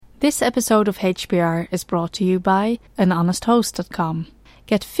This episode of HPR is brought to you by anhonesthost.com.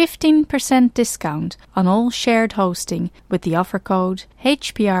 Get 15% discount on all shared hosting with the offer code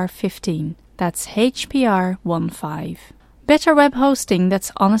HPR15. That's HPR15. Better web hosting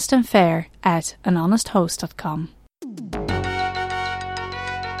that's honest and fair at anhonesthost.com.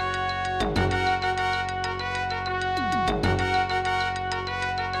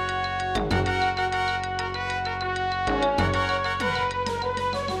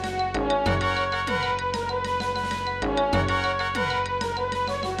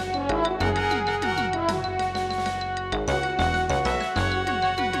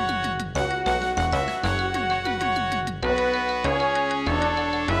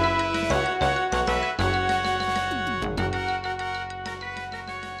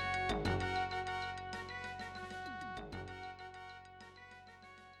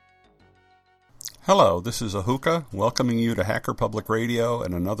 Hello, this is Ahuka, welcoming you to Hacker Public Radio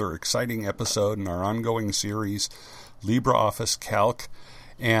and another exciting episode in our ongoing series, LibreOffice Calc.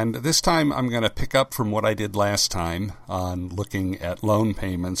 And this time I'm going to pick up from what I did last time on looking at loan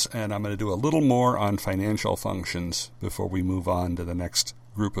payments, and I'm going to do a little more on financial functions before we move on to the next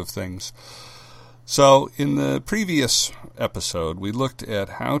group of things. So in the previous episode, we looked at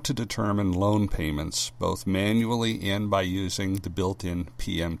how to determine loan payments, both manually and by using the built-in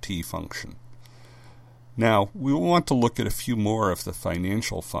PMT function. Now, we want to look at a few more of the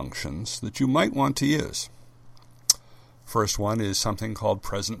financial functions that you might want to use. First one is something called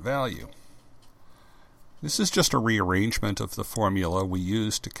present value. This is just a rearrangement of the formula we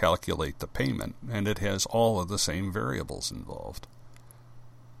use to calculate the payment, and it has all of the same variables involved.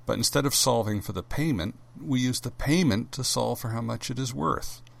 But instead of solving for the payment, we use the payment to solve for how much it is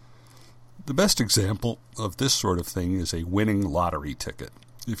worth. The best example of this sort of thing is a winning lottery ticket.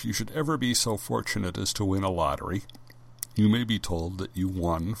 If you should ever be so fortunate as to win a lottery, you may be told that you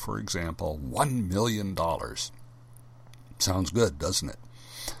won, for example, $1 million. Sounds good, doesn't it?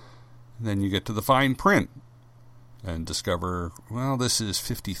 And then you get to the fine print and discover, well, this is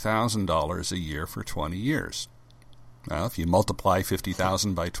 $50,000 a year for 20 years. Well, if you multiply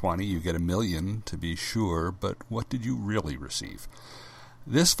 50,000 by 20, you get $1 million to be sure, but what did you really receive?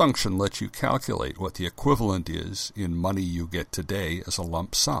 This function lets you calculate what the equivalent is in money you get today as a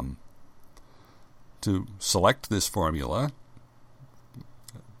lump sum. To select this formula,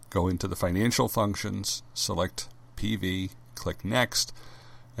 go into the financial functions, select PV, click Next,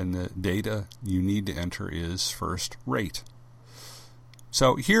 and the data you need to enter is first rate.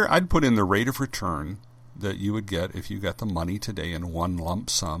 So here I'd put in the rate of return that you would get if you got the money today in one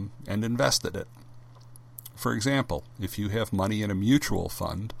lump sum and invested it. For example, if you have money in a mutual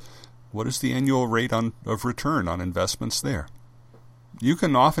fund, what is the annual rate of return on investments there? You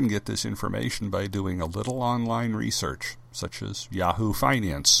can often get this information by doing a little online research, such as Yahoo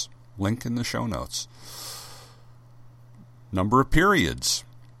Finance, link in the show notes. Number of periods,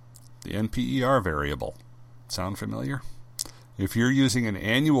 the NPER variable. Sound familiar? If you're using an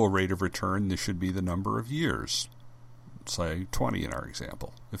annual rate of return, this should be the number of years. Say 20 in our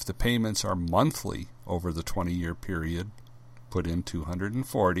example. If the payments are monthly over the 20-year period, put in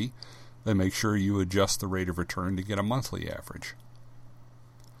 240, then make sure you adjust the rate of return to get a monthly average.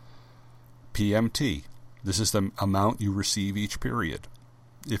 PMT. This is the amount you receive each period.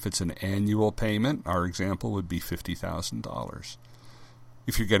 If it's an annual payment, our example would be $50,000.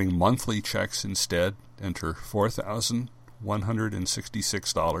 If you're getting monthly checks instead, enter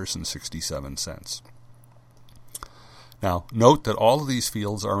 $4,166.67. Now, note that all of these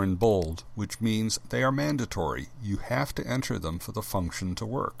fields are in bold, which means they are mandatory. You have to enter them for the function to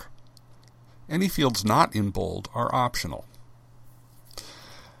work. Any fields not in bold are optional.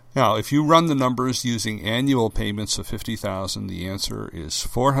 Now, if you run the numbers using annual payments of $50,000, the answer is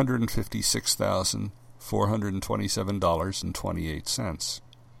 $456,427.28.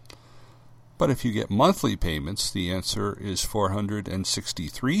 But if you get monthly payments, the answer is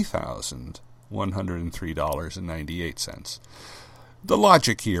 $463,103.98. The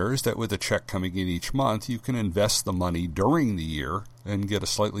logic here is that with a check coming in each month, you can invest the money during the year and get a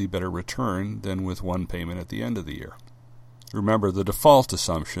slightly better return than with one payment at the end of the year. Remember, the default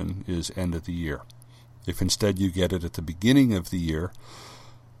assumption is end of the year. If instead you get it at the beginning of the year,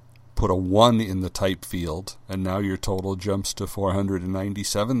 put a 1 in the type field, and now your total jumps to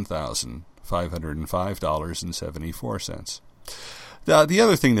 $497,505.74. The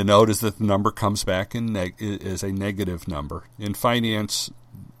other thing to note is that the number comes back as a negative number. In finance,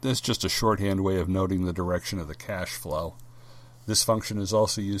 that's just a shorthand way of noting the direction of the cash flow. This function is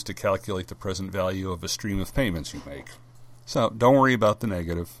also used to calculate the present value of a stream of payments you make. So don't worry about the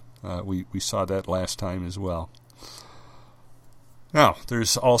negative. We saw that last time as well. Now,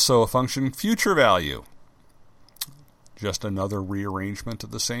 there's also a function future value. Just another rearrangement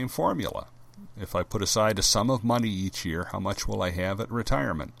of the same formula. If I put aside a sum of money each year, how much will I have at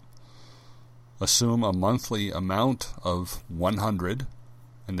retirement? Assume a monthly amount of 100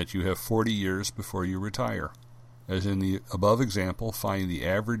 and that you have 40 years before you retire. As in the above example, find the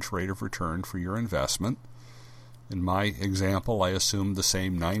average rate of return for your investment. In my example, I assumed the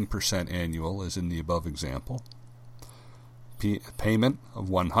same 9% annual as in the above example. Payment of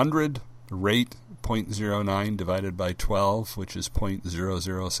 100, rate 0.09 divided by 12, which is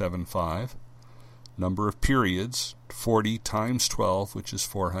 0.0075. Number of periods, 40 times 12, which is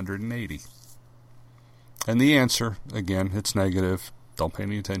 480. And the answer, again, it's negative, don't pay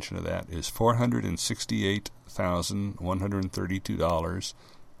any attention to that, is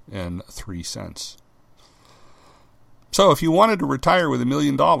 $468,132.03. So if you wanted to retire with $1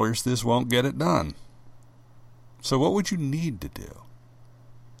 million, this won't get it done. So what would you need to do?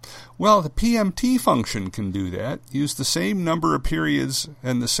 Well, the PMT function can do that. Use the same number of periods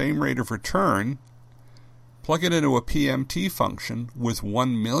and the same rate of return. Plug it into a PMT function with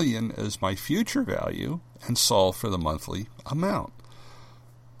 1 million as my future value and solve for the monthly amount.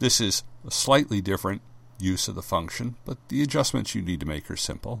 This is a slightly different use of the function, but the adjustments you need to make are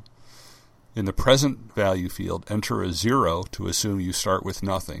simple. In the present value field, enter a 0 to assume you start with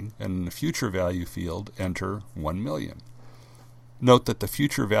nothing, and in the future value field, enter 1 million. Note that the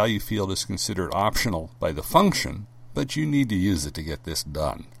future value field is considered optional by the function, but you need to use it to get this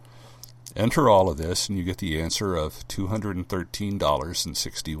done. Enter all of this, and you get the answer of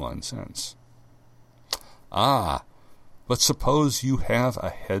 $213.61. But suppose you have a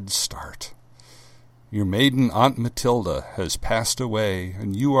head start. Your maiden Aunt Matilda has passed away,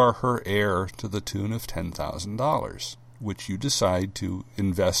 and you are her heir to the tune of $10,000, which you decide to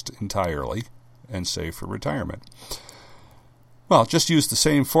invest entirely and save for retirement. Well, just use the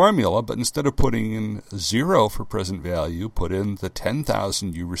same formula, but instead of putting in 0 for present value, put in the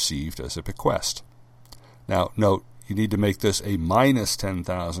 $10,000 you received as a bequest. Now, note, you need to make this a minus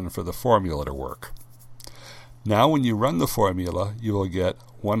 $10,000 for the formula to work. Now, when you run the formula, you will get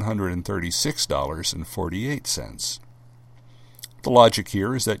 $136.48. The logic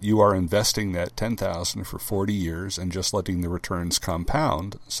here is that you are investing that $10,000 for 40 years and just letting the returns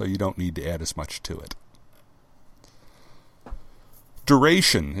compound, so you don't need to add as much to it.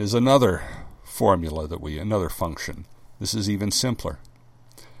 Duration is another another function. This is even simpler.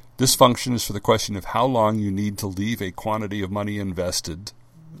 This function is for the question of how long you need to leave a quantity of money invested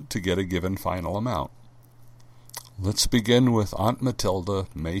to get a given final amount. Let's begin with Aunt Matilda,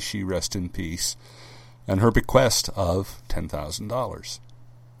 may she rest in peace, and her bequest of $10,000.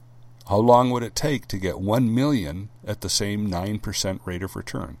 How long would it take to get 1 million at the same 9% rate of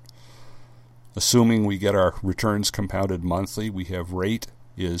return? Assuming we get our returns compounded monthly, we have rate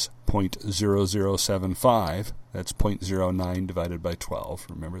is 0.0075. That's 0.09 divided by 12.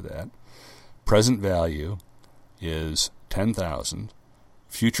 Remember that. Present value is 10,000.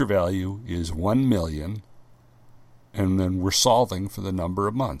 Future value is 1 million. And then we're solving for the number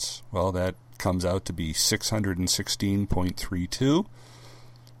of months. Well, that comes out to be 616.32.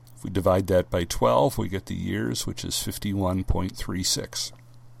 If we divide that by 12, we get the years, which is 51.36.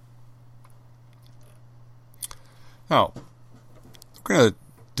 Now, we're going to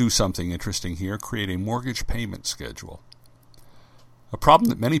do something interesting here, create a mortgage payment schedule. A problem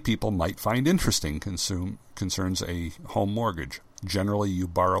that many people might find interesting concerns a home mortgage. Generally, you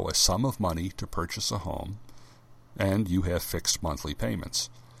borrow a sum of money to purchase a home, and you have fixed monthly payments.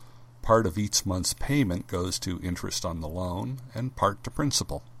 Part of each month's payment goes to interest on the loan, and part to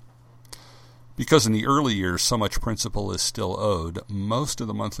principal. Because in the early years so much principal is still owed, most of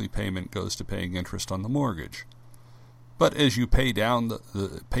the monthly payment goes to paying interest on the mortgage. But as you pay it down,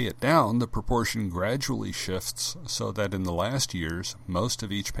 the proportion gradually shifts so that in the last years, most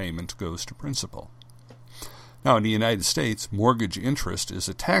of each payment goes to principal. Now, in the United States, mortgage interest is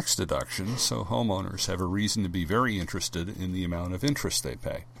a tax deduction, so homeowners have a reason to be very interested in the amount of interest they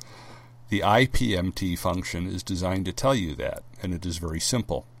pay. The IPMT function is designed to tell you that, and it is very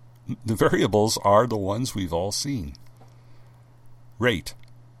simple. The variables are the ones we've all seen. Rate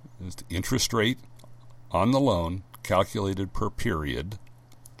is the interest rate on the loan calculated per period,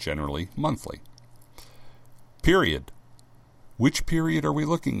 generally monthly. Period. Which period are we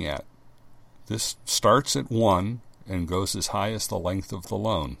looking at? This starts at 1 and goes as high as the length of the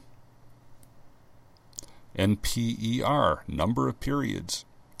loan. NPER, number of periods,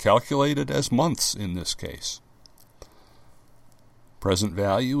 calculated as months in this case. Present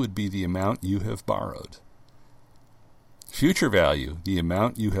value would be the amount you have borrowed. Future value, the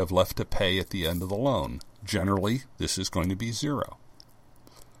amount you have left to pay at the end of the loan. Generally, this is going to be 0.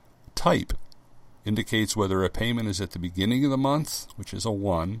 Type indicates whether a payment is at the beginning of the month, which is a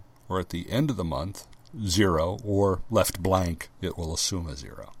 1, or at the end of the month, 0, or left blank, it will assume a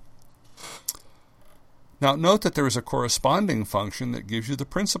 0. Now note that there is a corresponding function that gives you the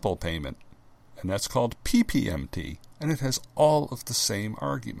principal payment, and that's called PPMT, and it has all of the same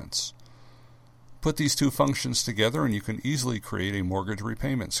arguments. Put these two functions together and you can easily create a mortgage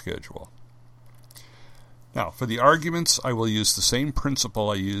repayment schedule. Now, for the arguments, I will use the same principle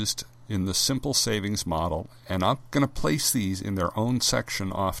I used in the simple savings model, and I'm going to place these in their own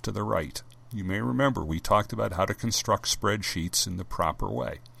section off to the right. You may remember we talked about how to construct spreadsheets in the proper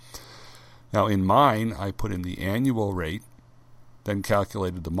way. Now, in mine, I put in the annual rate, then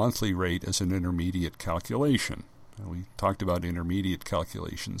calculated the monthly rate as an intermediate calculation. And we talked about intermediate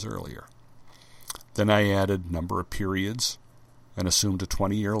calculations earlier. Then I added number of periods and assumed a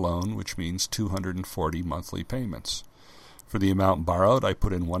 20-year loan, which means 240 monthly payments. For the amount borrowed, I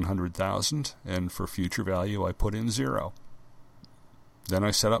put in $100,000, and for future value, I put in 0. Then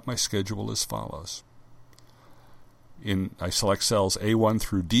I set up my schedule as follows. I select cells A1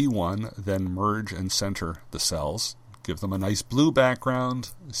 through D1, then merge and center the cells. Give them a nice blue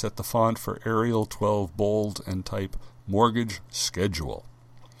background, set the font for Arial 12 bold, and type Mortgage Schedule.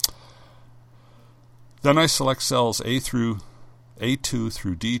 Then I select cells A2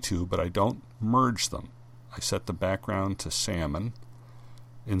 through D2, but I don't merge them. I set the background to salmon.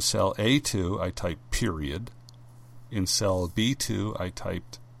 In cell A2, I type period. In cell B2, I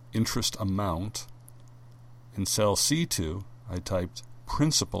typed interest amount. In cell C2, I typed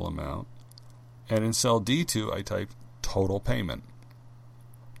principal amount. And in cell D2, I typed total payment.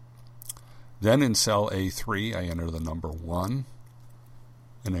 Then in cell A3, I enter the number 1,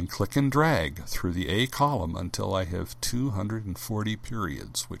 and then click and drag through the A column until I have 240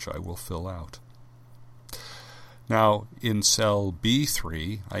 periods, which I will fill out. Now, in cell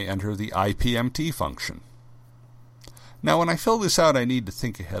B3, I enter the IPMT function. Now, when I fill this out, I need to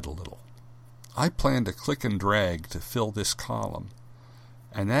think ahead a little. I plan to click and drag to fill this column,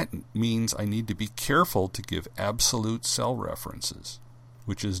 and that means I need to be careful to give absolute cell references,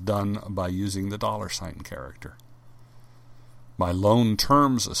 which is done by using the $ character. My loan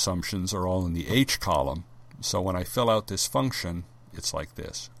terms assumptions are all in the H column, so when I fill out this function, it's like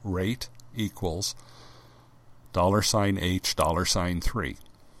this. Rate equals $H $3.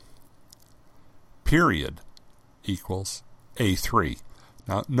 Period equals A3.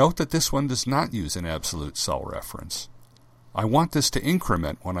 Now, note that this one does not use an absolute cell reference. I want this to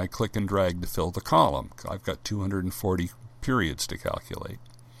increment when I click and drag to fill the column. I've got 240 periods to calculate.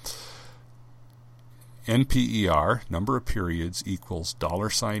 NPER, number of periods, equals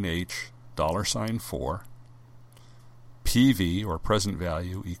 $H $4. PV, or present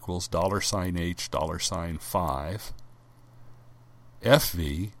value, equals $H $5.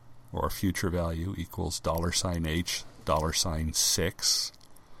 FV, or future value, equals $H $6.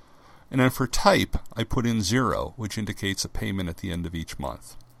 And then for type, I put in 0, which indicates a payment at the end of each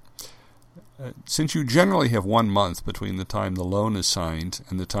month. Since you generally have 1 month between the time the loan is signed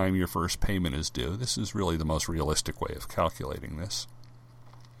and the time your first payment is due, this is really the most realistic way of calculating this.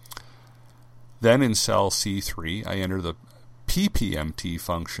 Then in cell C3, I enter the PPMT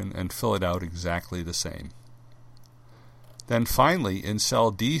function and fill it out exactly the same. Then finally, in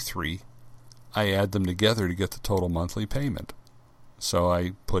cell D3, I add them together to get the total monthly payment. So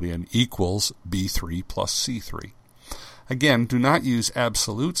I put in equals B3 plus C3. Again, do not use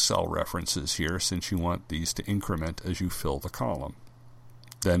absolute cell references here since you want these to increment as you fill the column.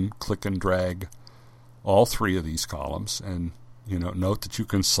 Then click and drag all 3 of these columns, and note that you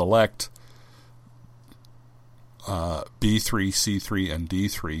can select B3, C3, and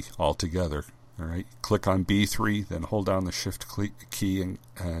D3 all together. All right, click on B3, then hold down the Shift key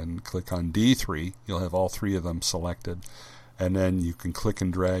and click on D3. You'll have all 3 of them selected, and then you can click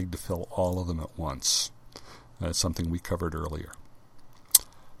and drag to fill all of them at once. That's something we covered earlier.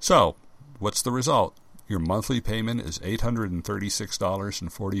 So, what's the result? Your monthly payment is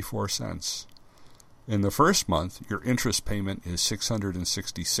 $836.44. In the first month, your interest payment is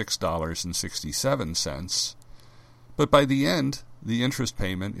 $666.67, but by the end, the interest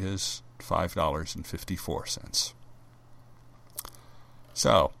payment is $5.54.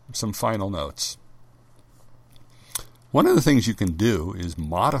 So, some final notes. One of the things you can do is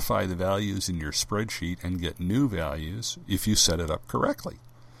modify the values in your spreadsheet and get new values if you set it up correctly.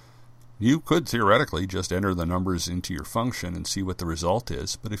 You could theoretically just enter the numbers into your function and see what the result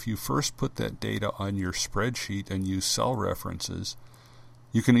is, but if you first put that data on your spreadsheet and use cell references,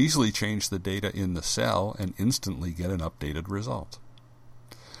 you can easily change the data in the cell and instantly get an updated result.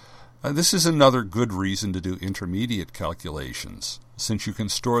 This is another good reason to do intermediate calculations. since you can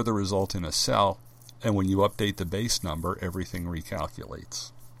store the result in a cell, and when you update the base number, everything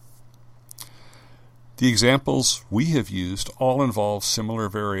recalculates. The examples we have used all involve similar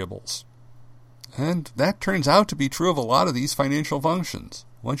variables. And that turns out to be true of a lot of these financial functions.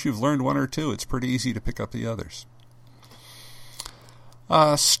 Once you've learned one or two, it's pretty easy to pick up the others.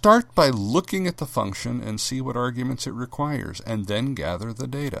 Start by looking at the function and see what arguments it requires, and then gather the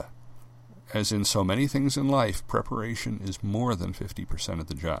data. As in so many things in life, preparation is more than 50% of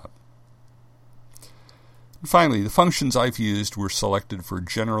the job. And finally, the functions I've used were selected for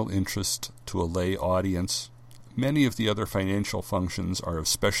general interest to a lay audience. Many of the other financial functions are of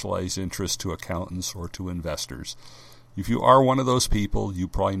specialized interest to accountants or to investors. If you are one of those people, you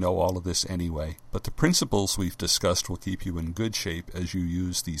probably know all of this anyway, but the principles we've discussed will keep you in good shape as you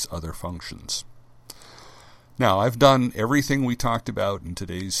use these other functions. Now, I've done everything we talked about in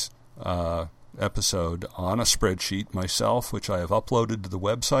today's episode on a spreadsheet myself, which I have uploaded to the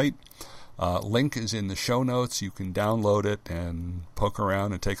website. Link is in the show notes. You can download it and poke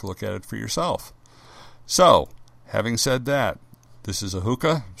around and take a look at it for yourself. So, having said that, this is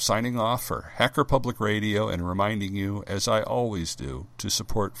Ahuka signing off for Hacker Public Radio and reminding you, as I always do, to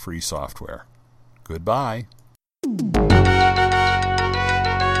support free software. Goodbye.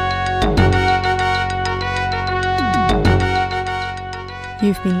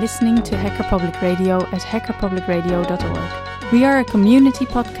 You've been listening to Hacker Public Radio at hackerpublicradio.org. We are a community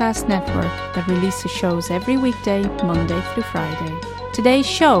podcast network that releases shows every weekday, Monday through Friday. Today's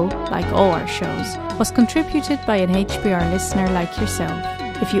show, like all our shows, was contributed by an HPR listener like yourself.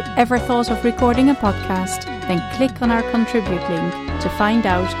 If you ever thought of recording a podcast, then click on our contribute link to find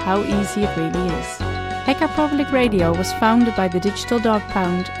out how easy it really is. Hacker Public Radio was founded by the Digital Dog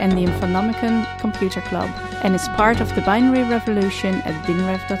Pound and the Infonomicon Computer Club and is part of the binary revolution at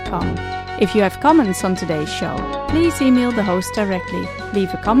binrev.com. If you have comments on today's show, please email the host directly,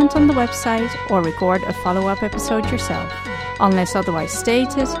 leave a comment on the website, or record a follow-up episode yourself. Unless otherwise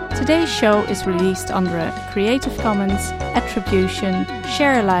stated, today's show is released under a Creative Commons Attribution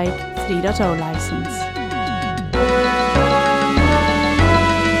Share Alike 3.0 license.